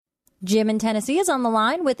Jim in Tennessee is on the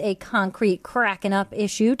line with a concrete cracking up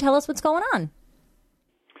issue. Tell us what's going on.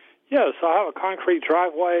 Yes, I have a concrete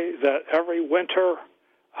driveway that every winter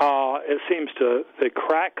the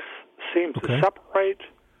cracks seem to separate.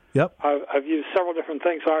 Yep. I've used several different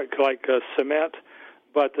things like cement,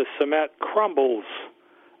 but the cement crumbles.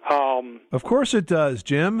 Of course it does,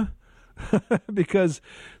 Jim, because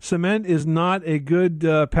cement is not a good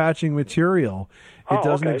patching material. It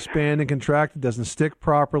doesn't expand and contract. It doesn't stick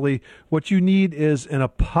properly. What you need is an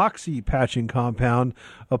epoxy patching compound.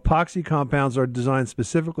 Epoxy compounds are designed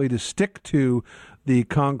specifically to stick to the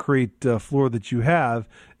concrete floor that you have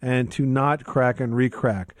and to not crack and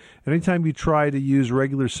re-crack. Anytime you try to use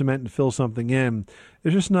regular cement and fill something in,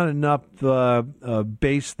 there's just not enough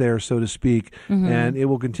base there, so to speak, and it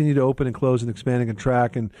will continue to open and close and expand and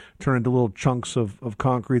contract and turn into little chunks of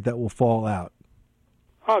concrete that will fall out.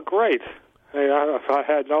 Oh, great. Hey, I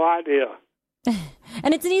had no idea.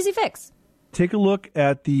 And it's an easy fix. Take a look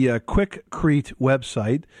at the Quickcrete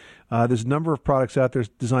website. There's a number of products out there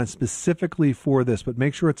designed specifically for this, but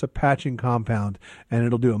make sure it's a patching compound, and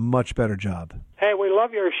it'll do a much better job. Hey, we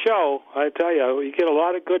love your show. I tell you, you get a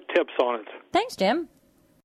lot of good tips on it. Thanks, Jim.